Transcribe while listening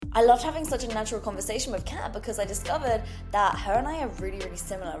I loved having such a natural conversation with Kat because I discovered that her and I are really, really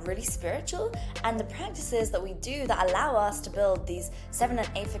similar, really spiritual, and the practices that we do that allow us to build these 7 and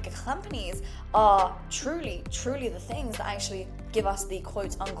 8 figure companies are truly, truly the things that actually give us the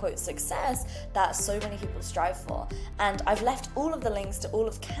quote unquote success that so many people strive for. And I've left all of the links to all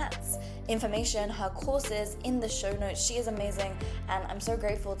of Kat's information, her courses in the show notes. She is amazing, and I'm so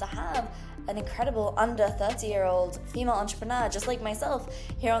grateful to have an incredible under 30-year-old female entrepreneur just like myself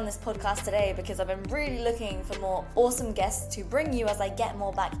here on this podcast today, because I've been really looking for more awesome guests to bring you as I get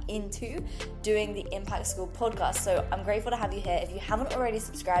more back into doing the Impact School podcast. So I'm grateful to have you here. If you haven't already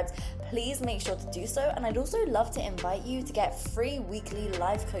subscribed, please make sure to do so. And I'd also love to invite you to get free weekly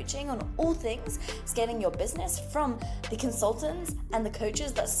live coaching on all things scaling your business from the consultants and the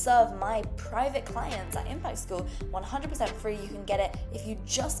coaches that serve my private clients at Impact School. 100% free. You can get it if you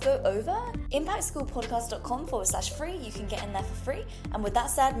just go over impactschoolpodcast.com/free. You can get in there for free. And with that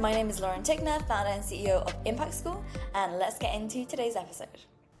said, my name is Lauren Tickner, founder and CEO of Impact School, and let's get into today's episode.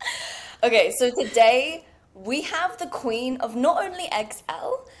 Okay, so today we have the queen of not only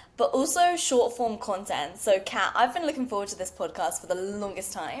XL, but also short form content. So Kat, I've been looking forward to this podcast for the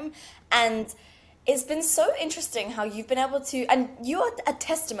longest time, and it's been so interesting how you've been able to, and you are a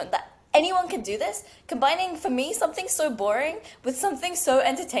testament that anyone can do this, combining, for me, something so boring with something so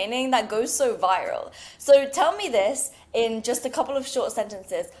entertaining that goes so viral. So tell me this in just a couple of short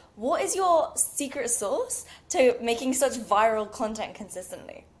sentences. What is your secret sauce to making such viral content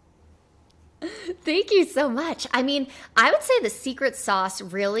consistently? Thank you so much. I mean, I would say the secret sauce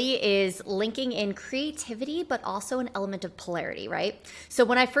really is linking in creativity, but also an element of polarity, right? So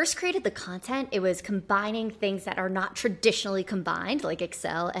when I first created the content, it was combining things that are not traditionally combined, like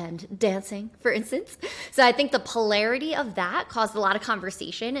Excel and dancing, for instance. So I think the polarity of that caused a lot of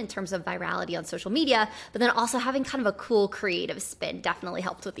conversation in terms of virality on social media, but then also having kind of a cool creative spin definitely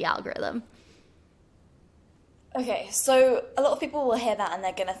helped with the algorithm. Okay, so a lot of people will hear that and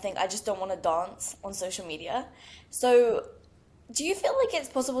they're gonna think, I just don't want to dance on social media. So do you feel like it's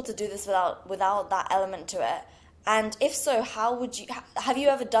possible to do this without that element to it? And if so, how would you, have you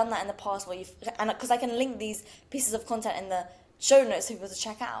ever done that in the past where you've, and because I can link these pieces of content in the show notes for people to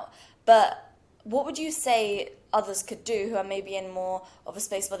check out, but what would you say others could do who are maybe in more of a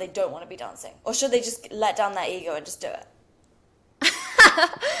space where they don't want to be dancing? Or should they just let down their ego and just do it?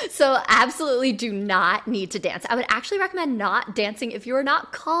 So absolutely do not need to dance. I would actually recommend not dancing if you are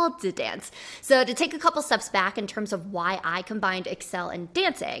not called to dance. So to take a couple steps back in terms of why I combined Excel and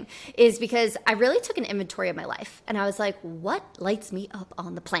dancing is because I really took an inventory of my life and I was like, what lights me up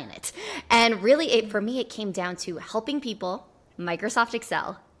on the planet? And really for me, it came down to helping people, Microsoft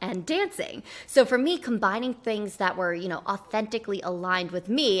Excel, and dancing. So for me, combining things that were, authentically aligned with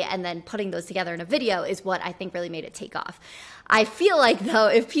me and then putting those together in a video is what I think really made it take off. I feel like, though,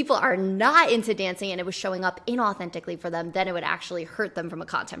 if people are not into dancing and it was showing up inauthentically for them, then it would actually hurt them from a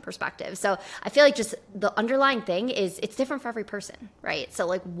content perspective. So I feel like just the underlying thing is it's different for every person, right? So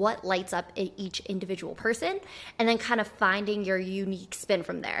like what lights up each individual person and then kind of finding your unique spin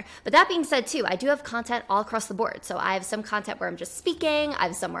from there. But that being said, too, I do have content all across the board. So I have some content where I'm just speaking. I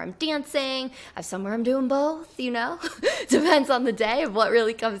have some where I'm dancing. I have some where I'm doing both, Depends on the day of what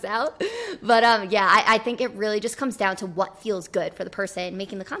really comes out. But I think it really just comes down to what feels good for the person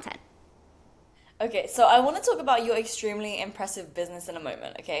making the content. Okay, so I want to talk about your extremely impressive business in a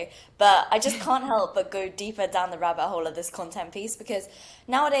moment, okay? But I just can't help but go deeper down the rabbit hole of this content piece, because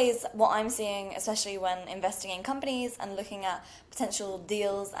nowadays what I'm seeing, especially when investing in companies and looking at potential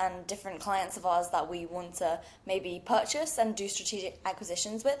deals and different clients of ours that we want to maybe purchase and do strategic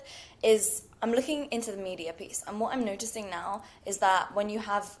acquisitions with, is I'm looking into the media piece. And what I'm noticing now is that when you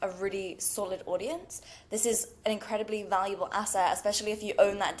have a really solid audience, this is an incredibly valuable asset, especially if you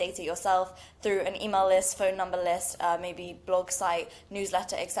own that data yourself through an email list, phone number list, maybe blog site,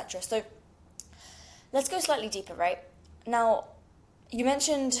 newsletter, etc. So let's go slightly deeper, right? Now, you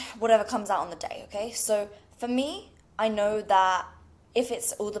mentioned whatever comes out on the day, okay? So for me, I know that if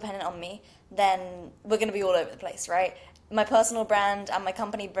it's all dependent on me, then we're going to be all over the place, right? My personal brand and my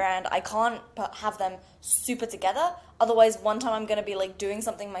company brand, I can't have them super together. Otherwise, one time I'm going to be like doing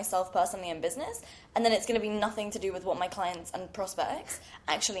something myself personally in business, and then it's going to be nothing to do with what my clients and prospects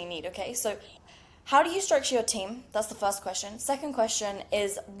actually need, okay? So how do you structure your team? That's the first question. Second question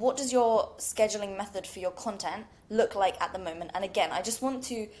is, what does your scheduling method for your content look like at the moment? And again, I just want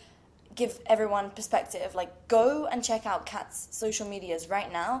to give everyone perspective. Like, go and check out Kat's social medias right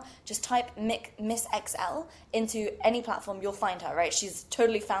now. Just type Miss XL into any platform, you'll find her, right? She's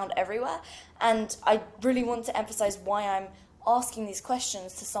totally found everywhere. And I really want to emphasize why I'm asking these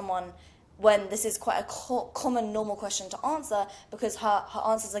questions to someone when this is quite a common, normal question to answer because her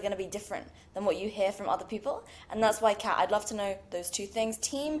answers are going to be different than what you hear from other people. And that's why, Kat, I'd love to know those two things,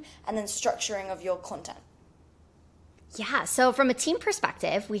 team and then structuring of your content. Yeah, so from a team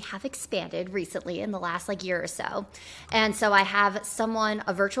perspective, we have expanded recently in the last year or so. And so I have someone,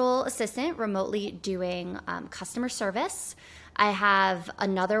 a virtual assistant, remotely doing customer service. I have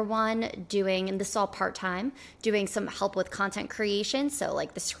another one doing, and this is all part-time, doing some help with content creation. So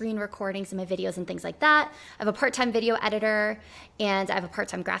like the screen recordings of my videos and things like that. I have a part-time video editor and I have a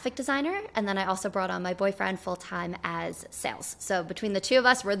part-time graphic designer. And then I also brought on my boyfriend full-time as sales. So between the two of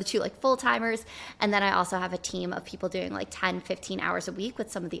us, we're the two full-timers. And then I also have a team of people doing 10, 15 hours a week with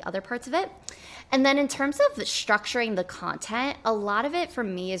some of the other parts of it. And then in terms of structuring the content, a lot of it for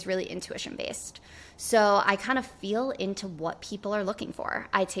me is really intuition based. So I kind of feel into what people are looking for.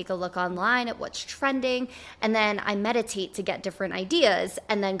 I take a look online at what's trending, and then I meditate to get different ideas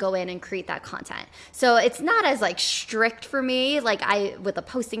and then go in and create that content. So it's not as strict for me, with a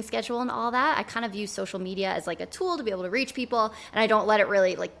posting schedule and all that. I kind of use social media as a tool to be able to reach people, and I don't let it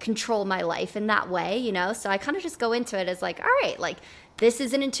really control my life in that way, So I kind of just go into it as all right, this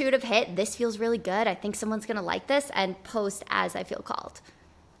is an intuitive hit. This feels really good. I think someone's going to like this, and post as I feel called.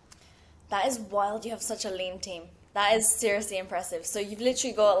 That is wild. You have such a lean team. That is seriously impressive. So you've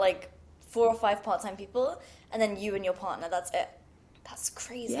literally got 4 or 5 part-time people and then you and your partner. That's it. That's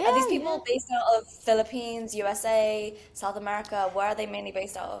crazy. Yeah, are these people based out of Philippines, USA, South America? Where are they mainly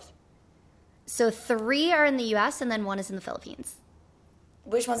based out of? So 3 are in the US and then 1 is in the Philippines.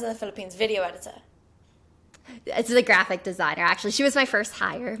 Which one's in the Philippines? Video editor? It's the graphic designer. Actually, she was my first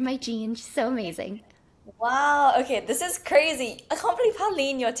hire. My Jean. She's so amazing. Wow. Okay, this is crazy. I can't believe how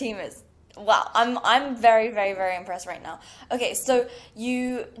lean your team is. Wow, I'm very, very, very impressed right now. Okay, so do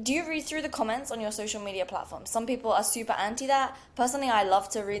you read through the comments on your social media platforms? Some people are super anti that. Personally, I love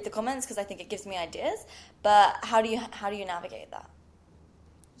to read the comments because I think it gives me ideas. But how do you navigate that?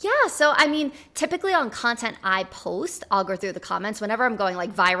 Yeah, so I mean, typically on content I post, I'll go through the comments. Whenever I'm going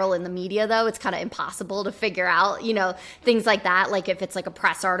viral in the media, though, it's kind of impossible to figure out, things like that. If it's a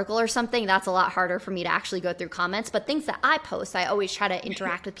press article or something, that's a lot harder for me to actually go through comments. But things that I post, I always try to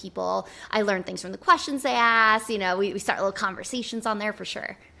interact with people. I learn things from the questions they ask. We start little conversations on there for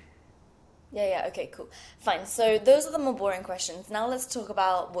sure. Yeah, okay, cool. Fine. So those are the more boring questions. Now let's talk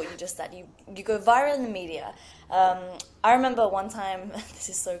about what you just said. You go viral in the media. I remember one time, this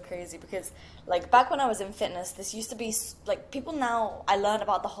is so crazy because back when I was in fitness, this used to be people now, I learned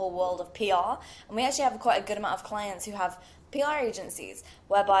about the whole world of PR, and we actually have quite a good amount of clients who have PR agencies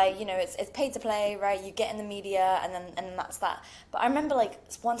whereby it's paid to play, right? You get in the media and then that's that. But I remember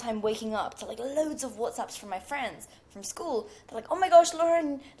one time waking up to loads of WhatsApps from my friends from school. They're like, "Oh my gosh,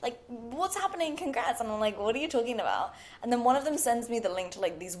 Lauren, what's happening? Congrats!" And I'm like, "What are you talking about?" And then one of them sends me the link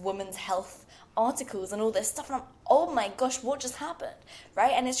to these women's health articles and all this stuff, and I'm, oh my gosh, what just happened,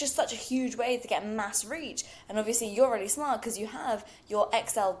 right? And it's just such a huge way to get mass reach. And obviously you're really smart because you have your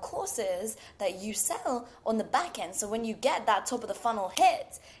Excel courses that you sell on the back end. So when you get that top of the funnel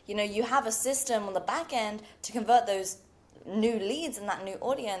hit, you have a system on the back end to convert those new leads and that new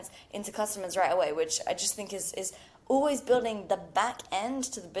audience into customers right away, which I just think is always building the back end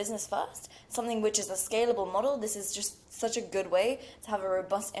to the business first, something which is a scalable model. This is just such a good way to have a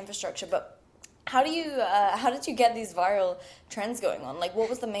robust infrastructure. But how did you get these viral trends going on? What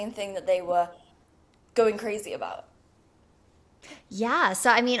was the main thing that they were going crazy about? Yeah. So,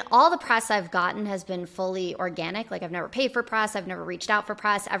 I mean, all the press I've gotten has been fully organic. I've never paid for press. I've never reached out for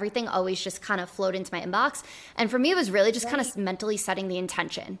press. Everything always just kind of flowed into my inbox. And for me, it was really just kind of mentally setting the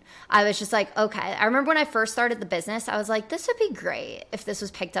intention. I was just like, okay. I remember when I first started the business, I was like, this would be great if this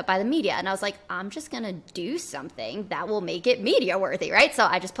was picked up by the media. And I was like, I'm just going to do something that will make it media worthy, right? So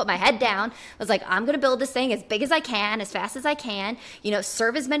I just put my head down. I was like, I'm going to build this thing as big as I can, as fast as I can,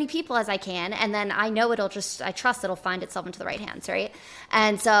 serve as many people as I can. And then I know I trust it'll find itself into the right hands, right?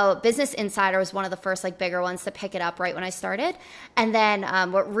 And so Business Insider was one of the first bigger ones to pick it up right when I started. And then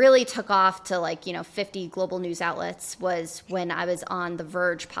what really took off to 50 global news outlets was when I was on the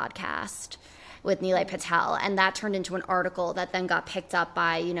Verge podcast with Nilay Patel. And that turned into an article that then got picked up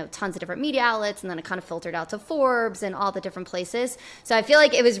by, tons of different media outlets. And then it kind of filtered out to Forbes and all the different places. So I feel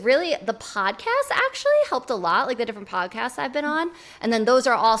like it was really, the podcast actually helped a lot, the different podcasts I've been on. And then those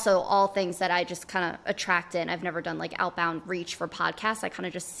are also all things that I just kind of attract in. I've never done outbound reach for podcasts. I kind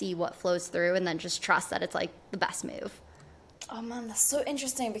of just see what flows through and then just trust that it's the best move. Oh man, that's so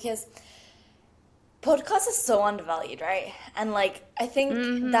interesting because podcast is so undervalued, right? And I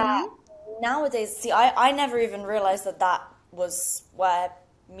think that nowadays, see, I never even realized that was where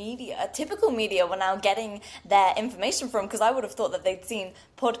media, typical media, were now getting their information from, because I would have thought that they'd seen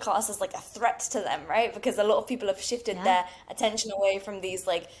podcasts as like a threat to them, right? Because a lot of people have shifted their attention away from these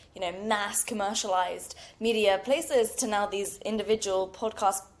like, mass commercialized media places to now these individual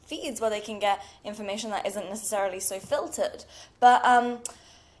podcast feeds where they can get information that isn't necessarily so filtered. But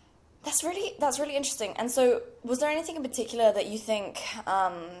that's really interesting. And so was there anything in particular that you think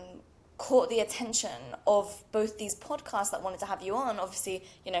caught the attention of both these podcasts that wanted to have you on? Obviously,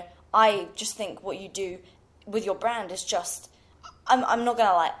 I just think what you do with your brand is just, I'm not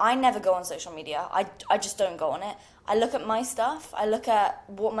gonna lie, I never go on social media. I just don't go on it. I look at my stuff, I look at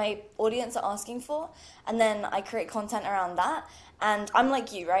what my audience are asking for, and then I create content around that. And I'm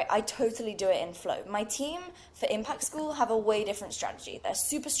like you, right? I totally do it in flow. My team for Impact School have a way different strategy. They're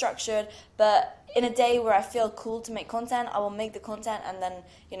super structured, but in a day where I feel cool to make content, I will make the content, and then,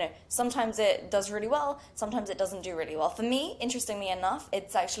 sometimes it does really well, sometimes it doesn't do really well. For me, interestingly enough,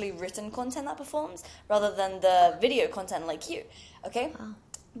 it's actually written content that performs rather than the video content like you, okay? Wow.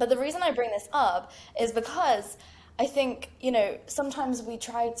 But the reason I bring this up is because I think, sometimes we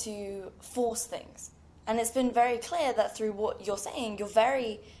try to force things. And it's been very clear that through what you're saying, you're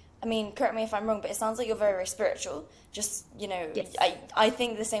very, correct me if I'm wrong, but it sounds like you're very, very spiritual. Just, yes. I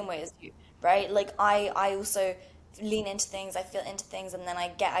think the same way as you, right? Like I also lean into things, I feel into things, and then I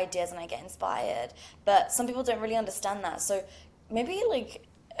get ideas and I get inspired. But some people don't really understand that. So maybe like,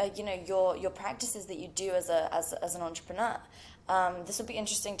 your practices that you do as an entrepreneur, this would be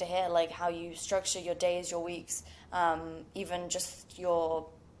interesting to hear, like how you structure your days, your weeks, even just your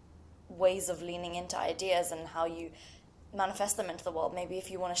ways of leaning into ideas and how you manifest them into the world. Maybe if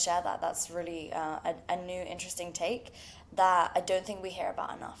you want to share that, that's really a new, interesting take that I don't think we hear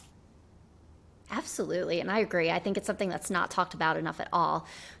about enough. Absolutely. And I agree. I think it's something that's not talked about enough at all.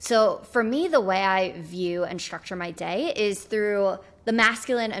 So for me, the way I view and structure my day is through the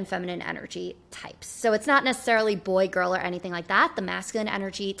masculine and feminine energy types. So it's not necessarily boy, girl, or anything like that. The masculine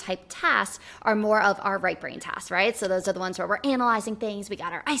energy type tasks are more of our right brain tasks, right? So those are the ones where we're analyzing things. We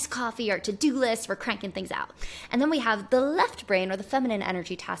got our iced coffee, our to-do list, we're cranking things out. And then we have the left brain or the feminine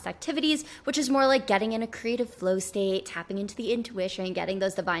energy task activities, which is more like getting in a creative flow state, tapping into the intuition, getting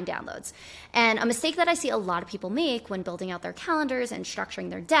those divine downloads. And a mistake that I see a lot of people make when building out their calendars and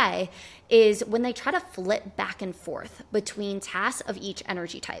structuring their day is when they try to flip back and forth between tasks of each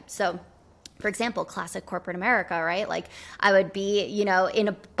energy type. So for example, classic corporate America, right? Like I would be, in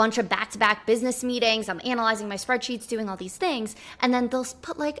a bunch of back-to-back business meetings. I'm analyzing my spreadsheets, doing all these things. And then they'll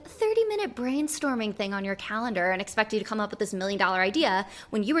put like a 30-minute brainstorming thing on your calendar and expect you to come up with this $1 million idea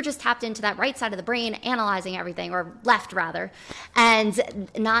when you were just tapped into that right side of the brain, analyzing everything, or left rather, and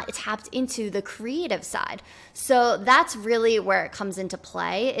not tapped into the creative side. So that's really where it comes into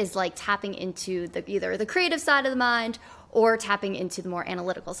play, is like tapping into either the creative side of the mind or tapping into the more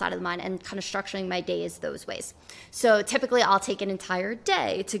analytical side of the mind and kind of structuring my days those ways. So typically I'll take an entire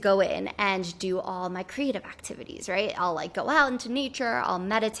day to go in and do all my creative activities, right? I'll like go out into nature, I'll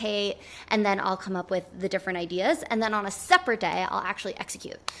meditate, and then I'll come up with the different ideas. And then on a separate day, I'll actually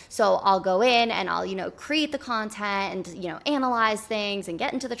execute. So I'll go in and I'll, create the content and, analyze things and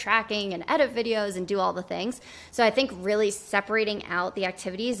get into the tracking and edit videos and do all the things. So I think really separating out the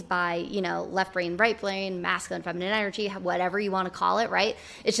activities by, left brain, right brain, masculine, feminine energy, whatever you want to call it, right?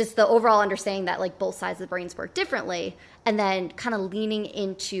 It's just the overall understanding that like both sides of the brains work differently, and then kind of leaning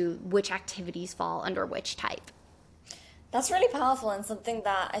into which activities fall under which type. That's really powerful, and something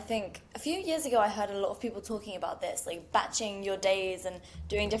that I think a few years ago I heard a lot of people talking about this, like batching your days and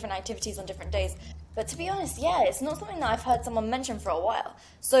doing different activities on different days. But to be honest, it's not something that I've heard someone mention for a while.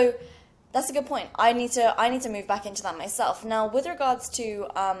 So that's a good point. I need to move back into that myself. Now, with regards to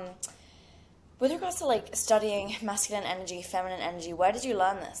like studying masculine energy, feminine energy, where did you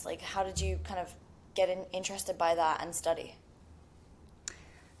learn this? Like, how did you kind of get interested by that and study?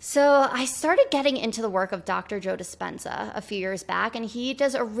 So I started getting into the work of Dr. Joe Dispenza a few years back, and he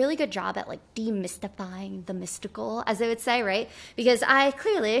does a really good job at like demystifying the mystical, as they would say, right? Because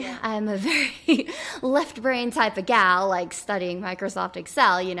I'm a very left brain type of gal, like studying Microsoft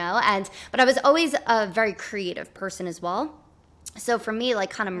Excel, but I was always a very creative person as well. So for me, like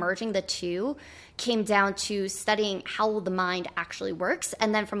kind of merging the two came down to studying how the mind actually works.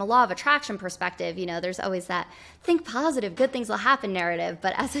 And then from a law of attraction perspective, there's always that think positive, good things will happen narrative.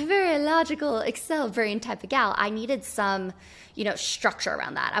 But as a very logical Excel brain type of gal, I needed some, structure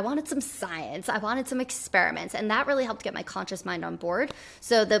around that. I wanted some science. I wanted some experiments. And that really helped get my conscious mind on board.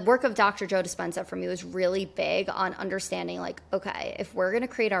 So the work of Dr. Joe Dispenza for me was really big on understanding like, okay, if we're going to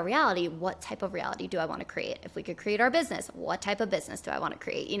create our reality, what type of reality do I want to create? If we could create our business, what type type of business do I want to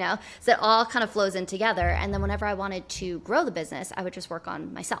create, you know? So it all kind of flows in together. And then whenever I wanted to grow the business, I would just work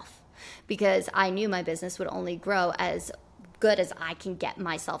on myself, because I knew my business would only grow as good as I can get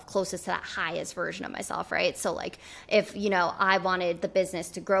myself closest to that highest version of myself, right? So like if, you know, I wanted the business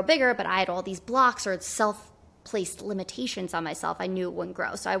to grow bigger, but I had all these blocks or self-placed limitations on myself, I knew it wouldn't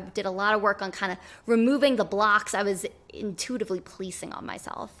grow. So I did a lot of work on kind of removing the blocks I was intuitively placing on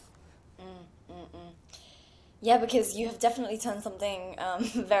myself. Yeah, because you have definitely turned something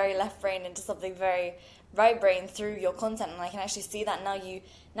very left brain into something very right brain through your content, and I can actually see that now.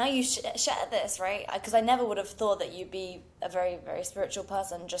 You share this, right? Because I never would have thought that you'd be a very, very spiritual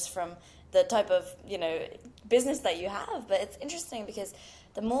person just from the type of, you know, business that you have. But it's interesting because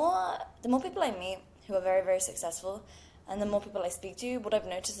the more people I meet who are very, very successful, and the more people I speak to, what I've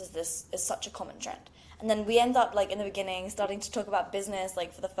noticed is this is such a common trend. And then we end up, like, in the beginning, starting to talk about business,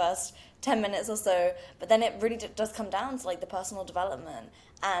 like, for the first 10 minutes or so. But then it really does come down to, like, the personal development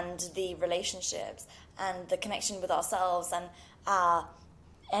and the relationships and the connection with ourselves and our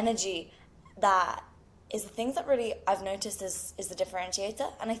energy. That is the things that really I've noticed is the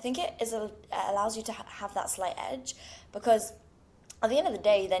differentiator. And I think it allows you to have that slight edge, because at the end of the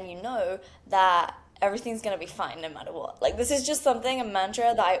day, then you know that everything's going to be fine no matter what. Like, this is just a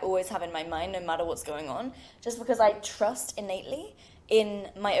mantra that I always have in my mind no matter what's going on, just because I trust innately in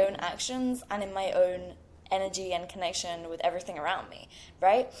my own actions and in my own energy and connection with everything around me,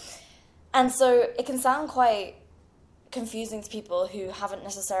 right? And so it can sound quite confusing to people who haven't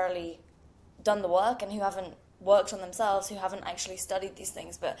necessarily done the work and who haven't worked on themselves, who haven't actually studied these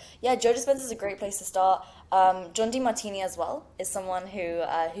things. But yeah, Joe Dispenza is a great place to start. John Demartini as well is someone who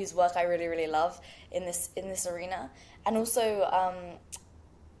whose work I really, really love in this arena. And also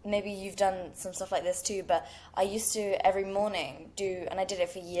maybe you've done some stuff like this too, but I used to every morning do, and I did it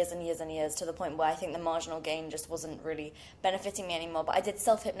for years and years and years, to the point where I think the marginal gain just wasn't really benefiting me anymore. But I did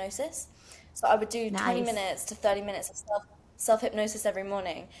self-hypnosis. So I would do 20 minutes to 30 minutes of self-hypnosis every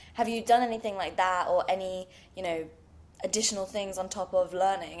morning. Have you done anything like that, or any, you know, additional things on top of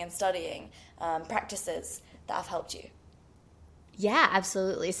learning and studying, practices that have helped you? Yeah,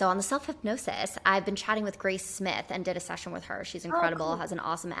 absolutely. So on the self-hypnosis, I've been chatting with Grace Smith and did a session with her. She's incredible, cool. Has an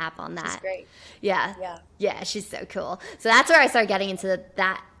awesome app on that. She's great. Yeah. Yeah. Yeah, she's so cool. So that's where I started getting into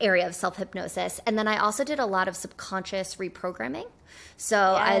that area of self-hypnosis. And then I also did a lot of subconscious reprogramming. So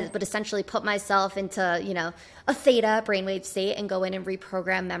I would essentially put myself into, you know, a theta brainwave state and go in and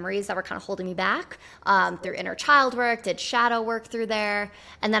reprogram memories that were kind of holding me back through inner child work, did shadow work through there.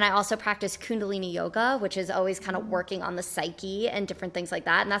 And then I also practiced Kundalini yoga, which is always kind of working on the psyche and different things like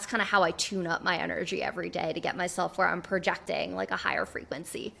that. And that's kind of how I tune up my energy every day to get myself where I'm projecting like a higher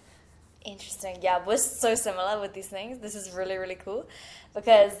frequency. Interesting. Yeah, we're so similar with these things. This is really, really cool,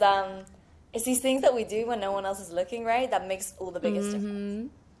 because it's these things that we do when no one else is looking, right? That makes all the biggest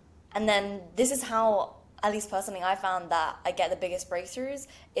difference. And then this is how, at least personally, I found that I get the biggest breakthroughs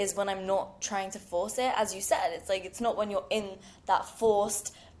is when I'm not trying to force it. As you said, it's like, it's not when you're in that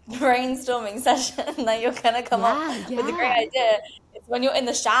forced brainstorming session that you're going to come up with a great idea. It's when you're in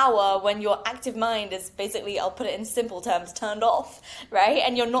the shower, when your active mind is basically, I'll put it in simple terms, turned off, right?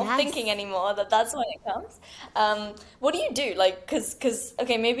 And you're not thinking anymore, that's when it comes. What do you do? Like, cause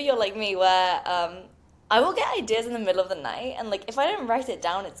okay, maybe you're like me, where I will get ideas in the middle of the night, and like, if I don't write it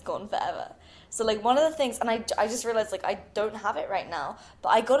down, it's gone forever. So like, one of the things, and I just realized, like, I don't have it right now, but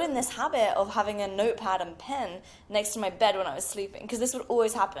I got in this habit of having a notepad and pen next to my bed when I was sleeping, because this would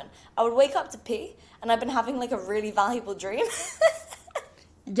always happen. I would wake up to pee, and I've been having like a really valuable dream.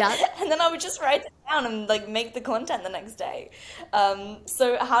 Yeah. And then I would just write it down and like make the content the next day.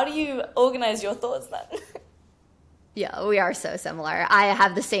 So how do you organize your thoughts then? Yeah, we are so similar. I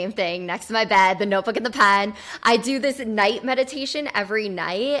have the same thing next to my bed, the notebook and the pen. I do this night meditation every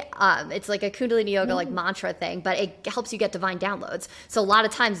night. It's like a Kundalini yoga like mantra thing, but it helps you get divine downloads. So a lot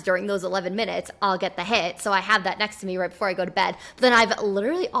of times during those 11 minutes, I'll get the hit. So I have that next to me right before I go to bed. But then I've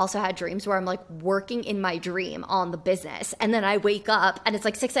literally also had dreams where I'm like working in my dream on the business. And then I wake up and it's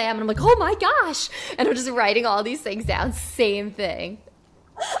like 6 a.m. and I'm like, oh my gosh. And I'm just writing all these things down. Same thing.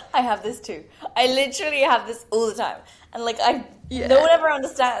 I have this too. I literally have this all the time, and like no one ever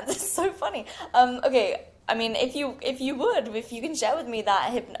understands. It's so funny. Okay, I mean, if you can share with me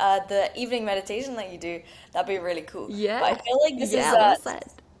that the evening meditation that you do, that'd be really cool. Yeah, but I feel like this is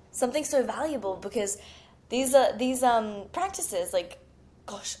something so valuable, because these practices, like,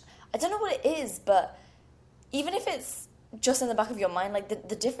 gosh, I don't know what it is, but even if it's just in the back of your mind, like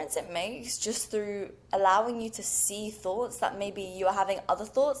the difference it makes just through allowing you to see thoughts that maybe you are having other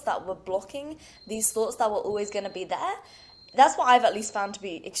thoughts that were blocking these thoughts that were always going to be there. That's what I've at least found to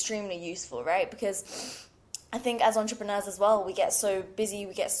be extremely useful, right? Because I think as entrepreneurs as well, we get so busy,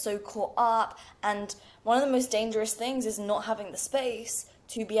 we get so caught up, and one of the most dangerous things is not having the space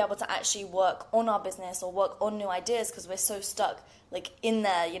to be able to actually work on our business or work on new ideas because we're so stuck like in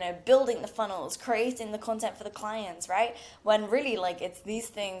there, building the funnels, creating the content for the clients, right? When really like it's these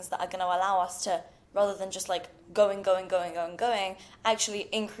things that are going to allow us to, rather than just like going, actually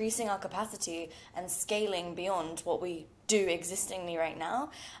increasing our capacity and scaling beyond what we do existingly right now.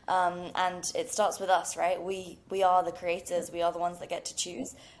 And it starts with us, right? We are the creators. We are the ones that get to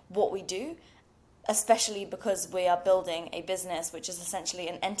choose what we do, especially because we are building a business which is essentially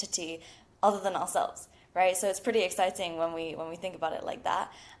an entity other than ourselves, right? So it's pretty exciting when we think about it like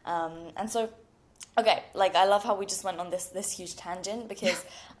that. And so, okay, like I love how we just went on this huge tangent because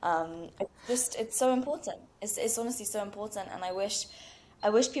it's so important. It's honestly so important, and I wish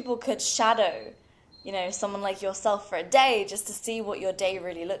people could shadow, someone like yourself for a day just to see what your day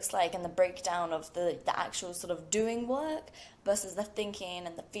really looks like and the breakdown of the actual sort of doing work versus the thinking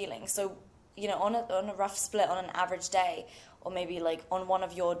and the feeling. So, on a rough split on an average day, or maybe like on one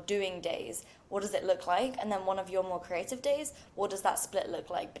of your doing days, what does it look like? And then one of your more creative days, what does that split look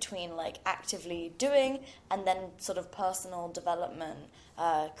like between like actively doing and then sort of personal development,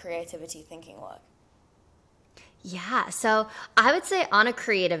 creativity, thinking work? Yeah, so I would say on a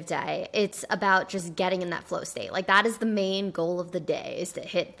creative day, it's about just getting in that flow state. Like that is the main goal of the day, is to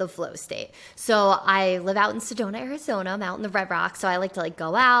hit the flow state. So I live out in Sedona, Arizona. I'm out in the Red Rock, so I like to like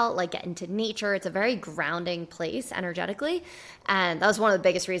go out, like get into nature. It's a very grounding place energetically, and that was one of the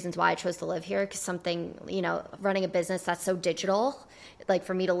biggest reasons why I chose to live here. Because something, running a business that's so digital, like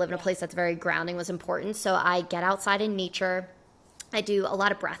for me to live in a place that's very grounding was important. So I get outside in nature. I do a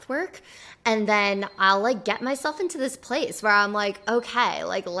lot of breath work, and then I'll like get myself into this place where I'm like, okay,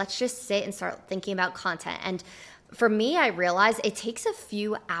 like let's just sit and start thinking about content. And for me, I realize it takes a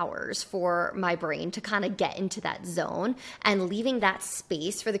few hours for my brain to kind of get into that zone, and leaving that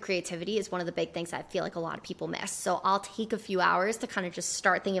space for the creativity is one of the big things I feel like a lot of people miss. So I'll take a few hours to kind of just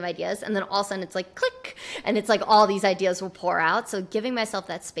start thinking of ideas, and then all of a sudden it's like click, and it's like all these ideas will pour out. So giving myself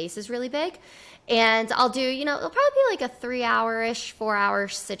that space is really big. And I'll do, it'll probably be like a 3-hour-ish, 4-hour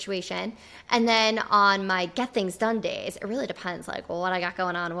situation. And then on my get things done days, it really depends, like, well, what I got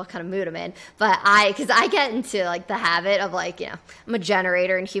going on and what kind of mood I'm in. But because I get into like the habit of like, I'm a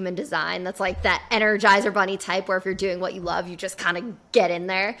generator in human design. That's like that Energizer Bunny type where if you're doing what you love, you just kind of get in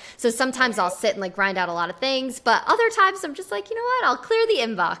there. So sometimes I'll sit and like grind out a lot of things, but other times I'm just like, you know what, I'll clear the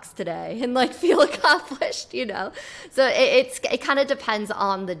inbox today and like feel accomplished, So it kind of depends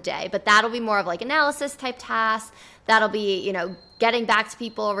on the day, but that'll be more of like analysis type tasks. That'll be, getting back to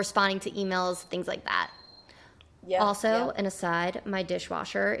people, responding to emails, things like that. Yeah. Also, an aside, my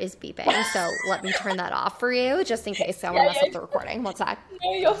dishwasher is beeping, so let me turn that off for you, just in case I want to mess up the recording. One sec.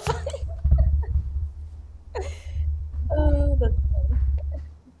 No, you're fine. Oh, that's funny.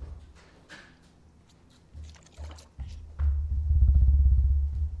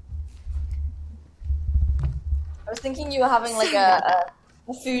 I was thinking you were having like Sorry about that.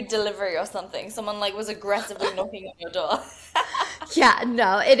 a food delivery or something. Someone like was aggressively knocking on your door. Yeah,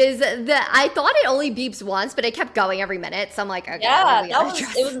 no, it is I thought it only beeps once, but it kept going every minute. So I'm like, okay, well, Yeah, we that gotta was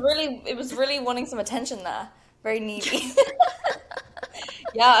address it was really wanting some attention there. Very needy.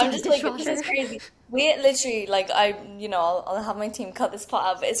 Yeah, I'm get a just like, this is dishwasher. crazy. We literally, like, I'll have my team cut this part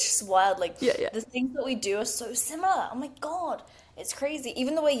out, but it's just wild. Like, Yeah, yeah. the things that we do are so similar. Oh my God, it's crazy.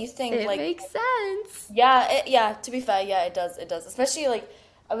 Even the way you think, It like, makes sense. yeah, yeah, to be fair, yeah, it does. Especially, like,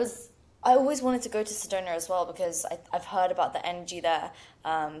 I always wanted to go to Sedona as well because I've heard about the energy there.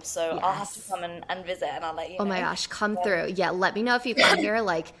 So I'll have to Yes. come and visit and I'll let you Oh my know. gosh, come through. Yeah, let me know if you come here.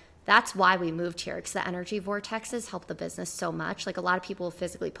 Like, that's why we moved here, because the energy vortexes help the business so much. Like, a lot of people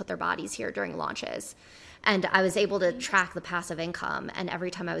physically put their bodies here during launches. And I was able to track the passive income. And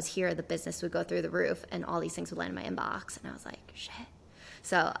every time I was here, the business would go through the roof and all these things would land in my inbox. And I was like, shit.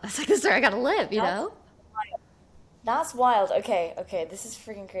 So I was like, this is where I gotta live, you That's know? That's wild. Okay, okay, this is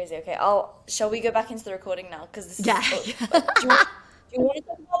freaking crazy. Okay, shall we go back into the recording now? Because this is. Yeah. Do you want to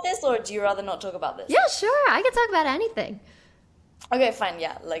talk about this, or do you rather not talk about this? Yeah, sure. I can talk about anything. Okay, fine.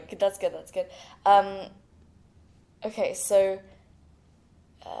 Yeah, like that's good. That's good. Okay, so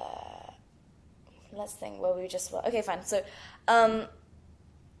let's think where we just were. Okay, fine. So, a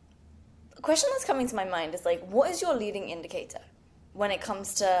question that's coming to my mind is like, what is your leading indicator when it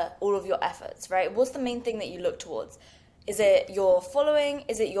comes to all of your efforts, right? What's the main thing that you look towards? Is it your following?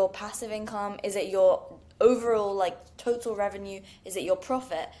 Is it your passive income? Is it your overall like total revenue? Is it your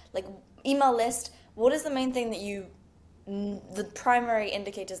profit? Like email list? What is the main thing that the primary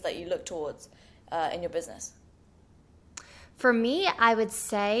indicators that you look towards in your business? For me, I would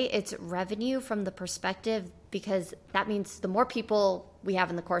say it's revenue from the perspective because that means the more people we have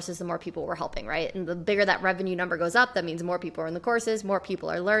in the courses, the more people we're helping, right? And the bigger that revenue number goes up, that means more people are in the courses, more people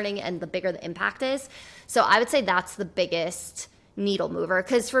are learning, and the bigger the impact is. So I would say that's the biggest needle mover.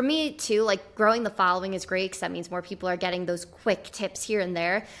 Because for me too, like growing the following is great because that means more people are getting those quick tips here and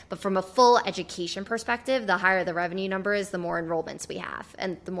there. But from a full education perspective, the higher the revenue number is, the more enrollments we have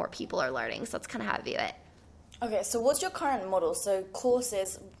and the more people are learning. So that's kind of how I view it. Okay, so what's your current model? So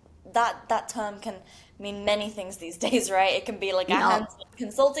courses, that term can mean many things these days, right? It can be like a hands-on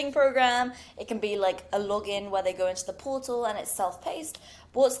consulting program. It can be like a login where they go into the portal and it's self-paced.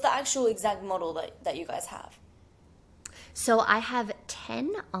 What's the actual exact model that you guys have? So I have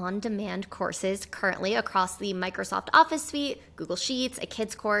 10 on-demand courses currently across the Microsoft Office suite, Google Sheets, a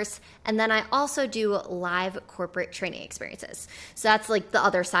kids course, and then I also do live corporate training experiences. So that's like the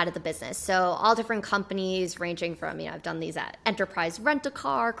other side of the business. So all different companies ranging from, I've done these at Enterprise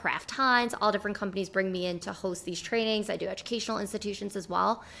Rent-A-Car, Kraft Heinz, all different companies bring me in to host these trainings. I do educational institutions as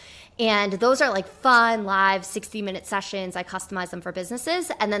well. And those are like fun, live 60-minute sessions. I customize them for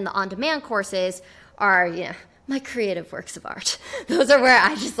businesses. And then the on-demand courses are, my creative works of art. Those are where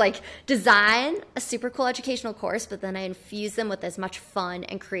I just like design a super cool educational course, but then I infuse them with as much fun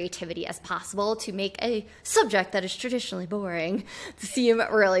and creativity as possible to make a subject that is traditionally boring to seem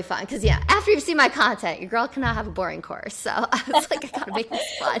really fun. Because after you've seen my content, your girl cannot have a boring course. So I was like, I gotta make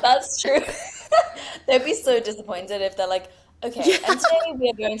this fun. That's true. They'd be so disappointed if they're like, okay, and today we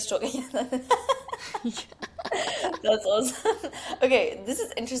are going to talk again. That's awesome. Okay, this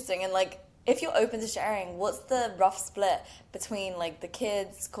is interesting and like, if you're open to sharing, what's the rough split between like the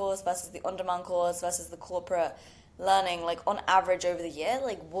kids course versus the on-demand course versus the corporate learning, like on average over the year?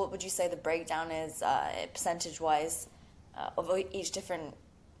 Like what would you say the breakdown is percentage-wise of each different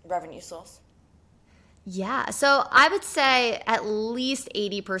revenue source? Yeah, so I would say at least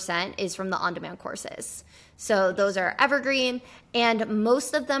 80% is from the on-demand courses. So those are evergreen, and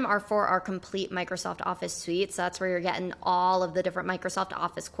most of them are for our complete Microsoft Office suite. So that's where you're getting all of the different Microsoft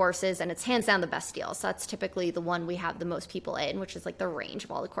Office courses, and it's hands down the best deal. So that's typically the one we have the most people in, which is like the range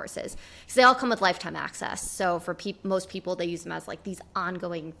of all the courses. Because they all come with lifetime access. So for most people, they use them as like these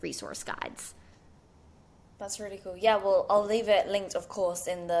ongoing resource guides. That's really cool. Yeah, well, I'll leave it linked, of course,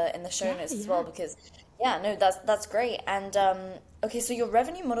 in the show notes as well, because that's great. And okay, so your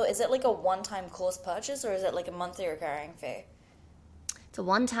revenue model, is it like a one-time course purchase or is it like a monthly recurring fee? It's a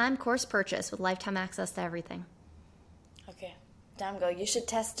one-time course purchase with lifetime access to everything. Okay, damn girl, you should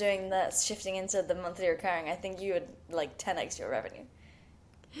test doing that, shifting into the monthly recurring. I think you would like 10x your revenue.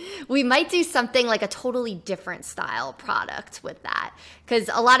 We might do something like a totally different style product with that. Because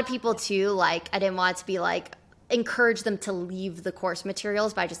a lot of people too, like I didn't want it to be like encourage them to leave the course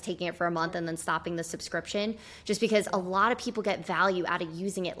materials by just taking it for a month and then stopping the subscription, just because a lot of people get value out of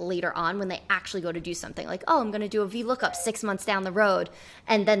using it later on when they actually go to do something like, oh, I'm going to do a VLOOKUP 6 months down the road,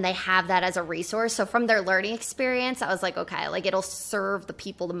 and then they have that as a resource. So from their learning experience, I was like, okay, like it'll serve the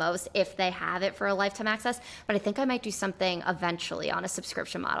people the most if they have it for a lifetime access. But I think I might do something eventually on a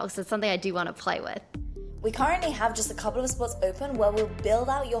subscription model because it's something I do want to play with. We currently have just a couple of spots open where we'll build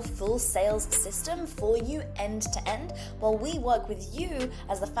out your full sales system for you end to end while we work with you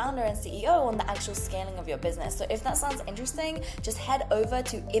as the founder and CEO on the actual scaling of your business. So if that sounds interesting, just head over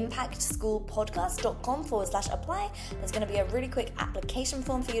to impactschoolpodcast.com/apply. There's going to be a really quick application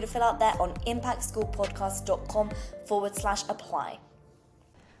form for you to fill out there on impactschoolpodcast.com/apply.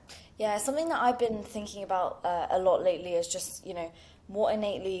 Yeah, something that I've been thinking about a lot lately is just, what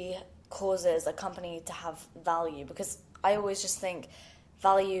innately causes a company to have value, because I always just think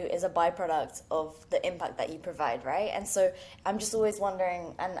value is a byproduct of the impact that you provide, right? And so I'm just always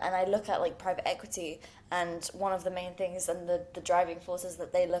wondering, and I look at like private equity, and one of the main things and the driving forces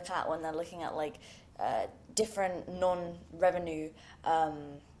that they look at when they're looking at like different non-revenue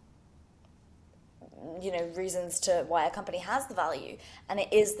reasons to why a company has the value, and it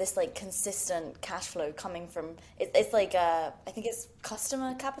is this like consistent cash flow coming from it's like I think it's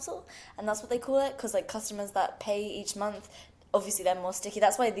customer capital, and that's what they call it, because like customers that pay each month, obviously they're more sticky.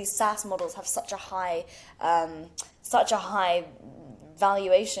 That's why these SaaS models have such a high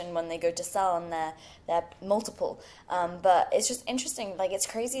valuation when they go to sell, and they're multiple, but it's just interesting. Like it's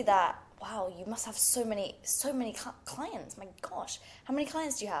crazy that, wow, you must have so many clients. My gosh, how many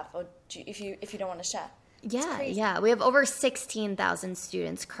clients do you have? Or if you don't want to share? Yeah. We have over 16,000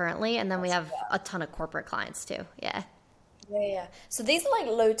 students currently, and then we have a ton of corporate clients too. Yeah. Yeah. So these are like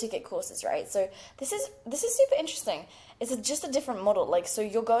low ticket courses, right? So this is super interesting. It's just a different model. Like, so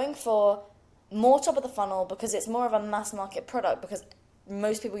you're going for more top of the funnel because it's more of a mass market product, because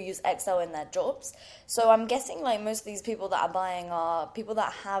most people use Excel in their jobs. So I'm guessing like most of these people that are buying are people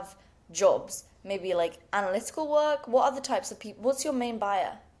that have jobs maybe like analytical work? What other types of people? What's your main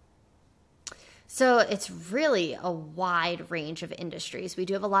buyer? So it's really a wide range of industries. We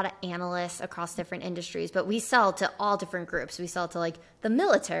do have a lot of analysts across different industries, but we sell to all different groups. We sell to like the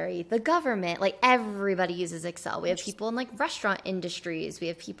military, the government, like everybody uses Excel. We have people in like restaurant industries. We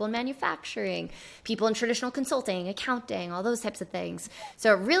have people in manufacturing, people in traditional consulting, accounting, all those types of things.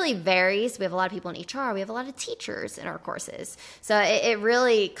 So it really varies. We have a lot of people in HR. We have a lot of teachers in our courses. So it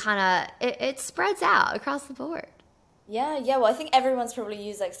really kind of, it spreads out across the board. Yeah, yeah. Well, I think everyone's probably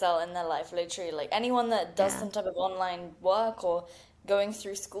used Excel in their life, literally. Like anyone that does Yeah. some type of online work or going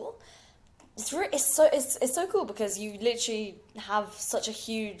through school, it's so cool because you literally have such a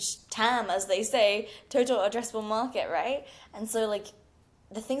huge TAM, as they say, total addressable market, right? And so like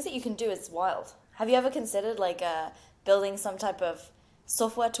the things that you can do is wild. Have you ever considered like building some type of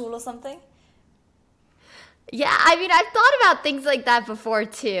software tool or something? Yeah, I mean, I've thought about things like that before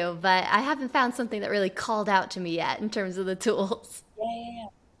too, but I haven't found something that really called out to me yet in terms of the tools. Yeah, yeah, yeah.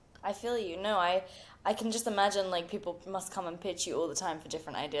 I feel you. No, I can just imagine like people must come and pitch you all the time for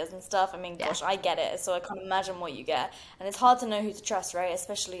different ideas and stuff. I mean, Yeah. gosh, I get it. So I can't imagine what you get. And it's hard to know who to trust, right?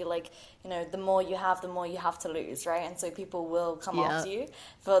 Especially like, the more you have, the more you have to lose, right? And so people will come Yeah. after you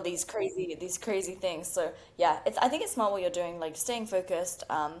for these crazy things. So yeah, I think it's smart what you're doing, like staying focused.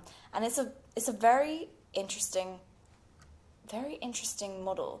 And it's a interesting very interesting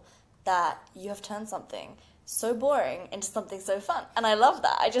model that you have turned something so boring into something so fun. And I love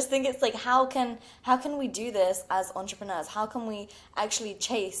that. I just think it's like how can we do this as entrepreneurs? How can we actually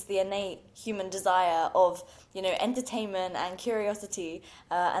chase the innate human desire of, entertainment and curiosity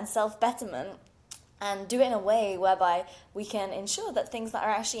and self-betterment and do it in a way whereby we can ensure that things that are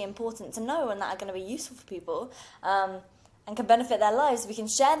actually important to know and that are going to be useful for people and can benefit their lives, we can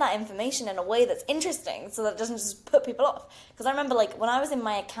share that information in a way that's interesting so that it doesn't just put people off. Because I remember, like, when I was in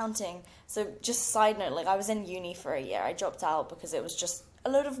my accounting, so just side note, like, I was in uni for a year. I dropped out because it was just a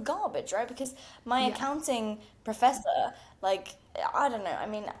load of garbage, right? Because my Yeah. accounting professor, like, I don't know, I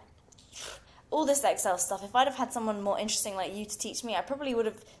mean, all this Excel stuff, if I'd have had someone more interesting like you to teach me, I probably would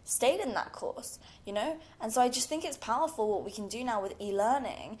have stayed in that course. And so I just think it's powerful what we can do now with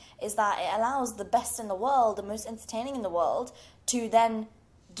e-learning is that it allows the best in the world, the most entertaining in the world, to then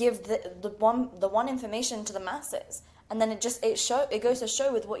give the one information to the masses. And then it goes to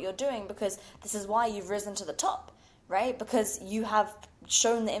show with what you're doing because this is why you've risen to the top, right? Because you have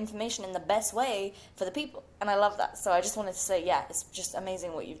shown the information in the best way for the people. And I love that. So I just wanted to say, yeah, it's just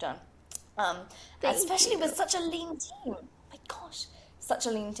amazing what you've done. Um, Thank especially with you. such a lean team. My gosh, such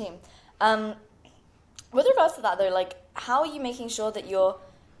a lean team. Um, with regards to that though, like how are you making sure that you're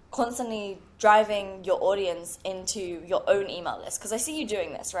constantly driving your audience into your own email list? Because I see you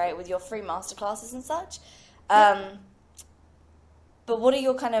doing this, right, with your free masterclasses and such. Yep. Um, but what are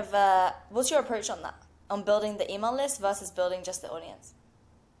your what's your approach on that? On building the email list versus building just the audience?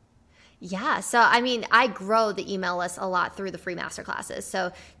 Yeah, so I mean, I grow the email list a lot through the free master classes.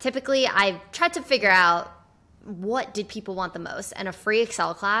 So typically, I tried to figure out what did people want the most, and a free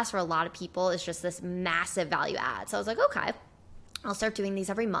Excel class for a lot of people is just this massive value add. So I was like, okay, I'll start doing these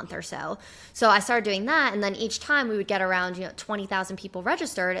every month or so. So I started doing that, and then each time we would get around 20,000 people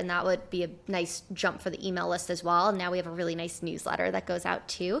registered, and that would be a nice jump for the email list as well. And now we have a really nice newsletter that goes out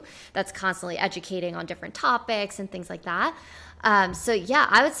too, that's constantly educating on different topics and things like that. So yeah,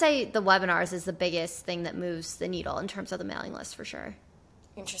 I would say the webinars is the biggest thing that moves the needle in terms of the mailing list for sure.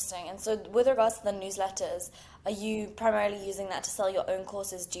 Interesting. And so, with regards to the newsletters, are you primarily using that to sell your own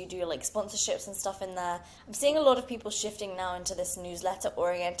courses? Do you do like sponsorships and stuff in there? I'm seeing a lot of people shifting now into this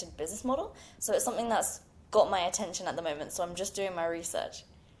newsletter-oriented business model. So it's something that's got my attention at the moment. So I'm just doing my research.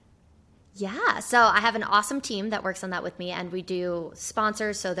 Yeah, so I have an awesome team that works on that with me, and we do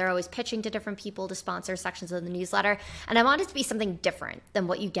sponsors. So they're always pitching to different people to sponsor sections of the newsletter. And I want it to be something different than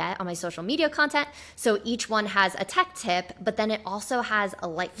what you get on my social media content. So each one has a tech tip, but then it also has a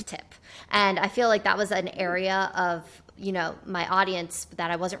life tip. And I feel like that was an area of my audience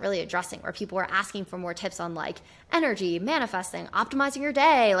that I wasn't really addressing, where people were asking for more tips on like energy, manifesting, optimizing your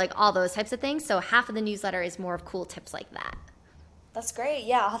day, like all those types of things. So half of the newsletter is more of cool tips like that. That's great.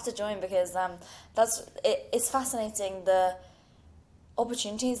 Yeah, I'll have to join because it's fascinating the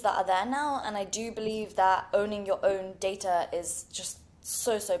opportunities that are there now, and I do believe that owning your own data is just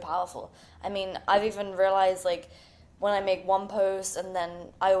so so powerful. I mean, I've even realized like when I make one post and then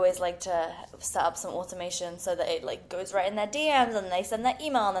I always like to set up some automation so that it like goes right in their DMs and they send their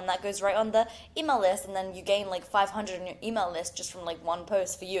email and then that goes right on the email list and then you gain like 500 in your email list just from like one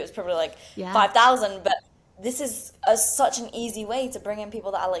post. For you it's probably like Yeah. 5,000, but this is such an easy way to bring in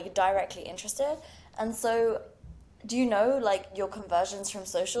people that are like directly interested. And so Do you know like your conversions from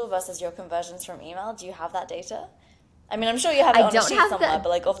social versus your conversions from email? Do you have that data? I mean, I'm sure you have it I on a don't sheet have somewhere, the but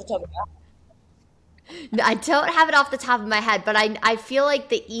like off the top of your I don't have it off the top of my head, but I feel like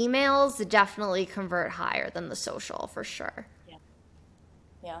the emails definitely convert higher than the social for sure. head.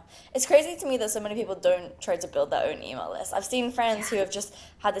 Yeah. It's crazy to me that so many people don't try to build their own email list. I've seen friends who Yeah. have just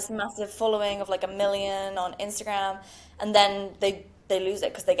had this massive following of like 1 million on Instagram, and then they lose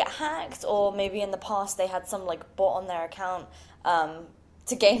it because they get hacked, or maybe in the past they had some like bot on their account um,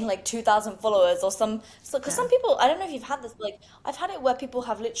 to gain like 2,000 followers, or some, so because Yeah. some people, I don't know if you've had this, like I've had it where people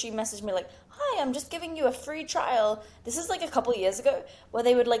have literally messaged me like, "Hi, I'm just giving you a free trial." This is like a couple years ago, where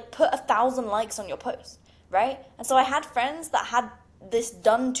they would like put 1,000 likes on your post, right? And so I had friends that had this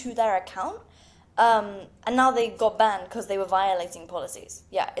done to their account, and now they got banned because they were violating policies.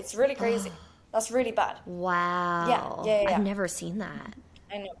 Yeah, it's really crazy. That's really bad. Yeah, Wow. yeah, yeah, I've yeah. never seen that.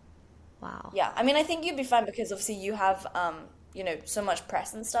 I know. Wow. Yeah, I mean, I think you'd be fine because obviously you have, so much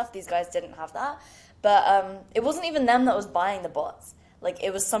press and stuff. These guys didn't have that, but it wasn't even them that was buying the bots. Like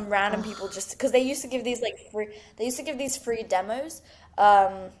it was some random people just because they used to give these like free. They used to give these free demos,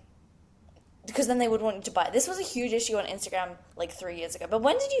 because then they would want you to buy it. This was a huge issue on Instagram like 3 years ago. But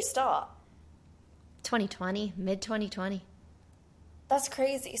when did you start? 2020, mid 2020. That's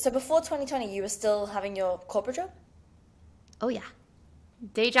crazy. So before 2020, you were still having your corporate job? Oh yeah.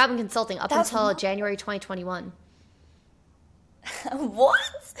 Day job and consulting up That's until January 2021. what?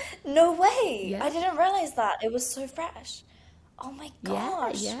 No way. Yeah. I didn't realize that. It was so fresh. Oh my Yeah,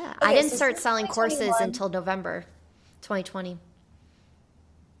 gosh. yeah. I Okay, didn't so start since selling courses 2021, until November 2020.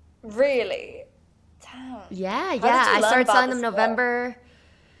 really? Damn. Yeah, How did yeah. you I learn started about selling this them work? November.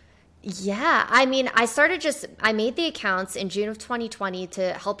 Yeah, I made the accounts in June of 2020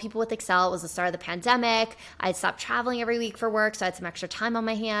 to help people with Excel. It was the start of the pandemic. I had stopped traveling every week for work, so I had some extra time on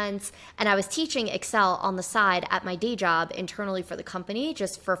my hands. And I was teaching Excel on the side at my day job internally for the company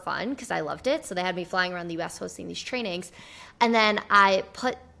just for fun because I loved it. So they had me flying around the US hosting these trainings. And then I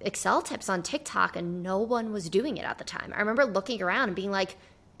put Excel tips on TikTok and no one was doing it at the time. I remember looking around and being like,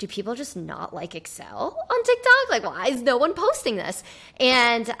 do people just not like Excel on TikTok? Like, why is no one posting this?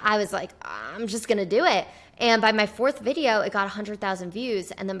 And I was like, I'm just gonna do it. And by my fourth video, it got 100,000 views.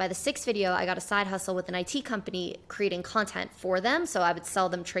 And then by the sixth video, I got a side hustle with an IT company creating content for them. So I would sell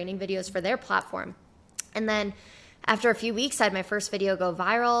them training videos for their platform. And then after a few weeks, I had my first video go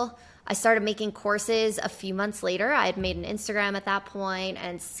viral. I started making courses a few months later. I had made an Instagram at that point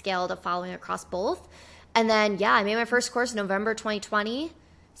and scaled a following across both. And then, yeah, I made my first course in November 2020.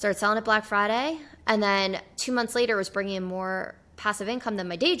 Started selling it Black Friday, and then 2 months later was bringing in more passive income than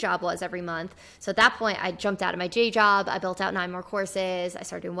my day job was every month. So at that point, I jumped out of my day job. I built out 9 more courses. I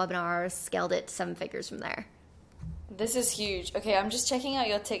started doing webinars, scaled it to 7 figures from there. This is huge. Okay, I'm just checking out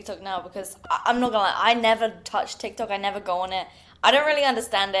your TikTok now because I'm not gonna lie, I never touch TikTok. I never go on it. I don't really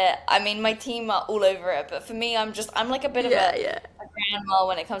understand it. I mean, my team are all over it, but for me, I'm like a bit of a grandma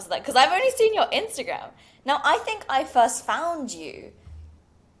when it comes to that because I've only seen your Instagram. Now, I think I first found you.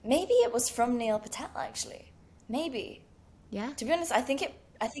 Maybe it was from Neil Patel, actually. Maybe. Yeah, To be honest, I think it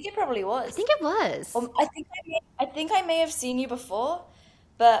probably I was. think it was. I think I may have seen you before,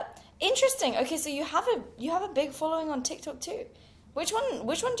 but interesting. Okay, so you have a big following on TikTok too. Which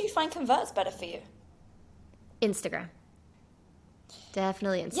one do you find converts better for you? Instagram.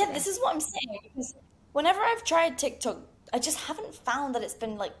 Definitely Yeah, Instagram. this is what I'm saying because whenever I've tried TikTok, I just haven't found that it's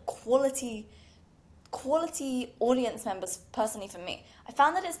been like quality audience members personally for me. I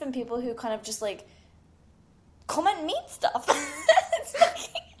found that it's been people who kind of just like comment mean stuff. It's like,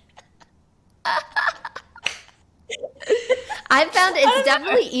 I found I it's don't know.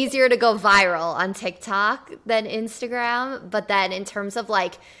 definitely easier to go viral on TikTok than Instagram, but then in terms of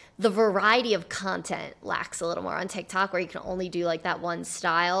like the variety of content lacks a little more on TikTok where you can only do like that one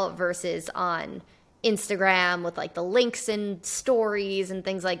style versus on Instagram with like the links and stories and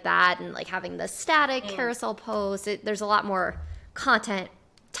things like that and like having the static carousel posts. There's a lot more content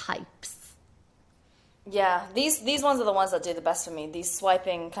types. Yeah, these ones are the ones that do the best for me. These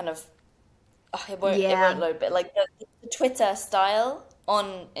swiping kind of it won't Yeah. load, but like the Twitter style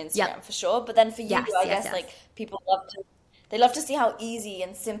on Instagram Yep. for sure. But then for you, Yes, I yes, guess yes. like people love to they love to see how easy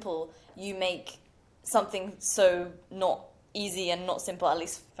and simple you make something so not easy and not simple, at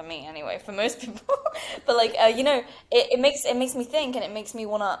least for me anyway, for most people. But like it makes me think and it makes me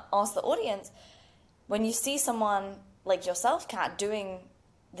want to ask the audience when you see someone like yourself, Kat, doing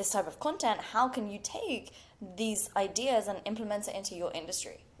this type of content, how can you take these ideas and implement it into your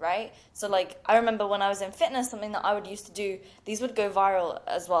industry, right? So like I remember when I was in fitness, something that I would used to do, these would go viral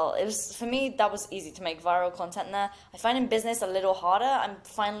as well. It was for me that was easy to make viral content there. I find in business a little harder. I'm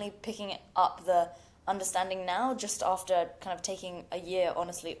finally picking it up understanding now, just after kind of taking a year,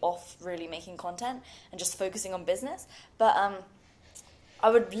 honestly, off really making content and just focusing on business. But I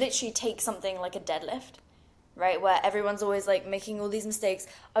would literally take something like a deadlift, right, where everyone's always like making all these mistakes.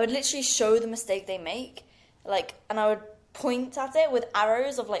 I would literally show the mistake they make, like, and I would point at it with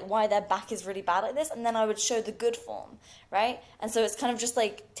arrows of like why their back is really bad like this, and then I would show the good form, right? And so it's kind of just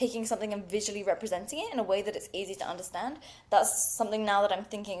like taking something and visually representing it in a way that it's easy to understand. That's something now that I'm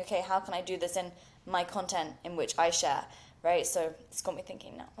thinking, okay, how can I do this in my content in which I share, right? So it's got me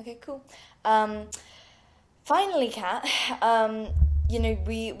thinking now. Okay, cool. Finally, Kat,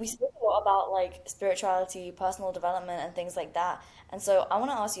 we spoke a lot about like spirituality, personal development, and things like that. And so I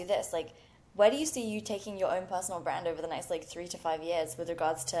want to ask you this, like, where do you see you taking your own personal brand over the next like 3 to 5 years with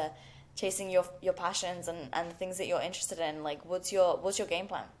regards to chasing your passions and the things that you're interested in? Like, what's your game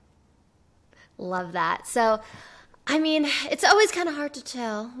plan? Love that. So, I mean, it's always kind of hard to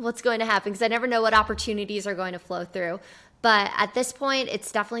tell what's going to happen because I never know what opportunities are going to flow through. But at this point,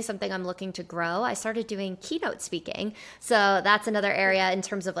 it's definitely something I'm looking to grow. I started doing keynote speaking. So that's another area in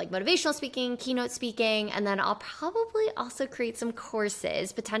terms of like motivational speaking, keynote speaking. And then I'll probably also create some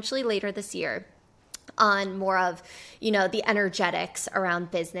courses potentially later this year on more of, the energetics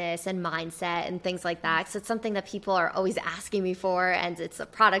around business and mindset and things like that. So it's something that people are always asking me for, and it's a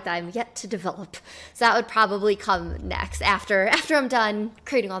product I'm yet to develop. So that would probably come next after I'm done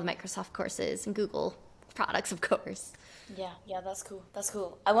creating all the Microsoft courses and Google products, of course. Yeah, that's cool. That's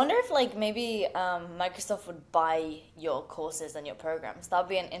cool. I wonder if like maybe Microsoft would buy your courses and your programs. That would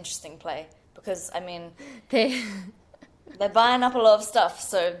be an interesting play because I mean They they're buying up a lot of stuff.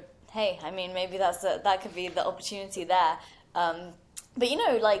 So hey, I mean maybe that could be the opportunity there.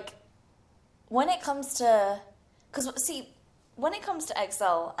 But like when it comes to, because see, when it comes to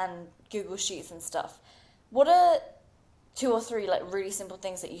Excel and Google Sheets and stuff, what are 2 or 3 like really simple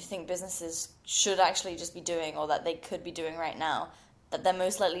things that you think businesses should actually just be doing, or that they could be doing right now that they're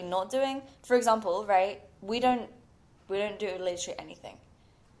most likely not doing? For example, right, we don't do literally anything.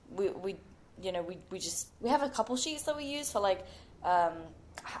 We have a couple sheets that we use for like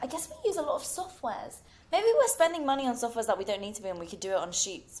I guess we use a lot of softwares. Maybe we're spending money on softwares that we don't need to be, and we could do it on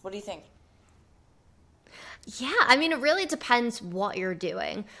sheets. What do you think? Yeah, I mean, it really depends what you're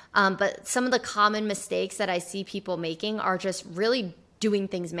doing. But some of the common mistakes that I see people making are just really doing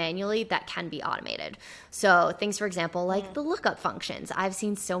things manually that can be automated. So things, for example, like the lookup functions. I've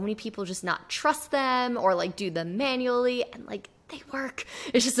seen so many people just not trust them or like do them manually, and like they work.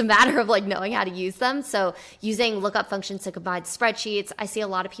 It's just a matter of like knowing how to use them. So using lookup functions to combine spreadsheets. I see a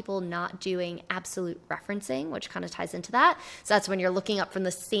lot of people not doing absolute referencing, which kind of ties into that. So that's when you're looking up from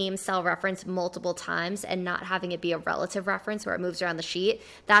the same cell reference multiple times and not having it be a relative reference where it moves around the sheet.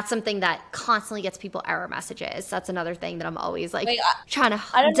 That's something that constantly gets people error messages. That's another thing that I'm always like trying to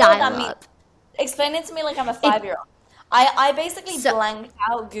I don't know what that dial means. up. Explain it to me like I'm a 5-year-old. I basically blanked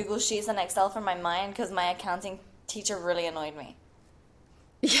out Google Sheets and Excel from my mind because my accounting teacher really annoyed me.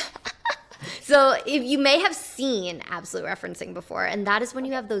 Yeah. So if you may have seen absolute referencing before, and that is when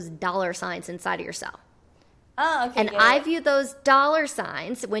you have those dollar signs inside of your cell. Oh, okay. And I view those dollar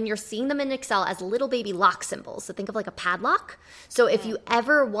signs when you're seeing them in Excel as little baby lock symbols. So think of like a padlock. So if you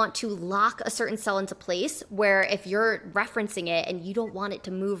ever want to lock a certain cell into place, where if you're referencing it and you don't want it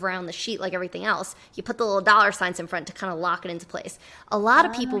to move around the sheet like everything else, you put the little dollar signs in front to kind of lock it into place. A lot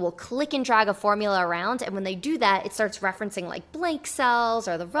of people will click and drag a formula around, and when they do that, it starts referencing like blank cells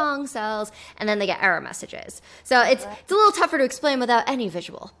or the wrong cells, and then they get error messages. So it's a little tougher to explain without any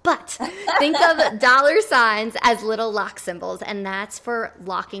visual. But think of dollar signs as little lock symbols, and that's for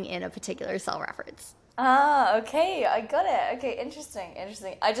locking in a particular cell reference. Ah, okay, I got it. Okay, interesting.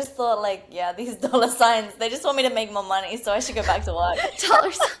 I just thought like, yeah, these dollar signs, they just want me to make more money, so I should go back to work.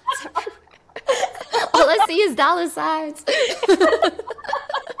 Dollar signs everywhere. All I see is dollar signs.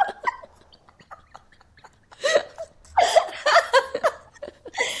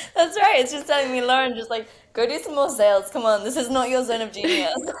 That's right. It's just telling me, Lauren, just like go do some more sales. Come on, this is not your zone of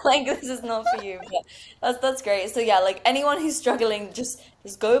genius. Like this is not for you. But that's great. So yeah, like anyone who's struggling, just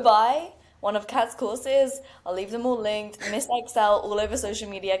go buy one of Kat's courses. I'll leave them all linked. Miss Excel all over social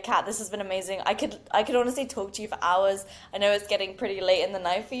media. Kat, this has been amazing. I could honestly talk to you for hours. I know it's getting pretty late in the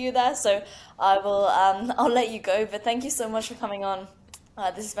night for you there, so I will I'll let you go. But thank you so much for coming on.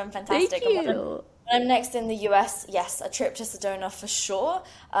 This has been fantastic. Thank you. When I'm next in the US, yes, a trip to Sedona for sure.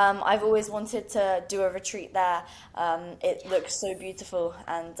 I've always wanted to do a retreat there. It looks so beautiful,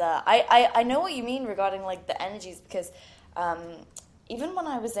 and I know what you mean regarding like the energies, because even when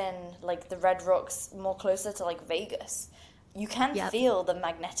I was in like the Red Rocks, more closer to like Vegas, you can feel the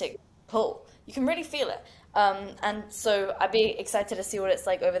magnetic pull. You can really feel it. And so I'd be excited to see what it's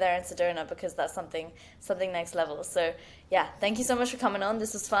like over there in Sedona, because that's something next level. So yeah, thank you so much for coming on.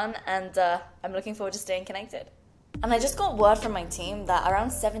 This was fun, and I'm looking forward to staying connected. And I just got word from my team that around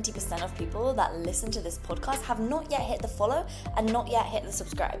 70% of people that listen to this podcast have not yet hit the follow and not yet hit the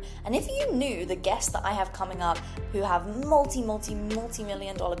subscribe. And if you knew the guests that I have coming up who have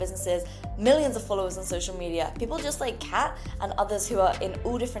multi-million dollar businesses, millions of followers on social media, people just like Kat and others who are in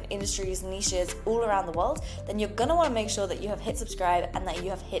all different industries, niches, all around the world, then you're gonna wanna make sure that you have hit subscribe and that you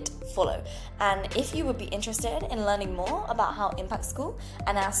have hit follow. And if you would be interested in learning more about how Impact School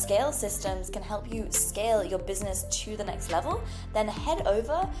and our scale systems can help you scale your business to the next level, then head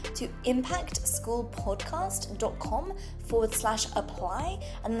over to impactschoolpodcast.com/apply,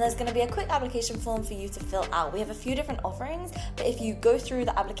 and then there's going to be a quick application form for you to fill out. We have a few different offerings, but if you go through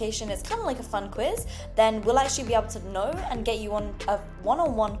the application, it's kind of like a fun quiz, then we'll actually be able to know and get you on a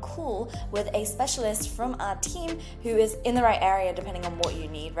one-on-one call with a specialist from our team who is in the right area depending on what you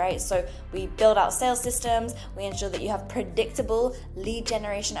need, right? So we build out sales systems, we ensure that you have predictable lead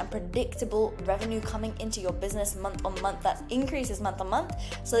generation and predictable revenue coming into your business month on month, that increases month on month,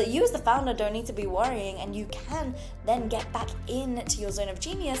 so that you as the founder don't need to be worrying, and you can then get back into your zone of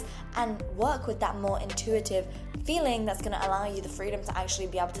genius and work with that more intuitive feeling that's going to allow you the freedom to actually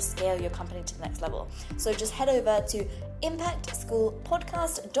be able to scale your company to the next level. So just head over to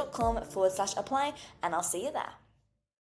impactschoolpodcast.com/apply, and I'll see you there.